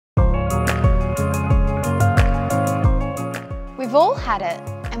We've all had it,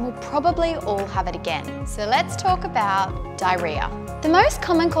 and we'll probably all have it again. So let's talk about diarrhoea. The most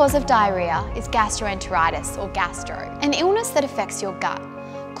common cause of diarrhoea is gastroenteritis, or gastro, an illness that affects your gut,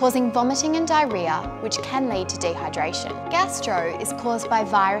 causing vomiting and diarrhoea, which can lead to dehydration. Gastro is caused by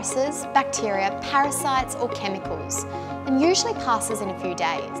viruses, bacteria, parasites, or chemicals, and usually passes in a few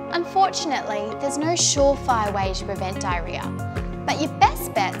days. Unfortunately, there's no surefire way to prevent diarrhoea, but your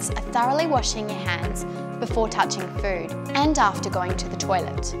best bets are thoroughly washing your hands before touching food and after going to the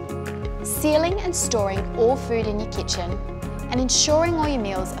toilet, sealing and storing all food in your kitchen, and ensuring all your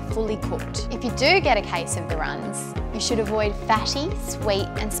meals are fully cooked. If you do get a case of the runs, you should avoid fatty, sweet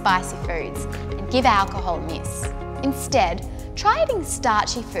and spicy foods and give alcohol a miss. Instead, try eating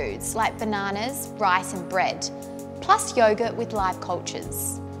starchy foods like bananas, rice and bread, plus yogurt with live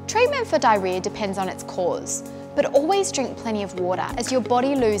cultures. Treatment for diarrhoea depends on its cause, but always drink plenty of water as your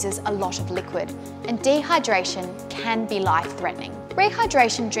body loses a lot of liquid and dehydration can be life-threatening.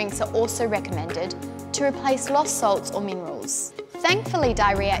 Rehydration drinks are also recommended to replace lost salts or minerals. Thankfully,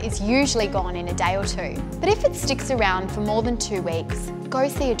 diarrhoea is usually gone in a day or two, but if it sticks around for more than 2 weeks, go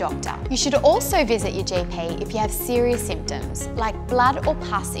see a doctor. You should also visit your GP if you have serious symptoms like blood or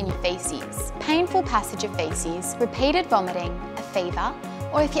pus in your faeces, painful passage of faeces, repeated vomiting, a fever,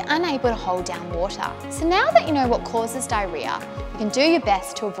 or if you're unable to hold down water. So now that you know what causes diarrhoea, you can do your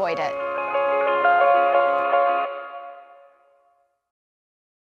best to avoid it.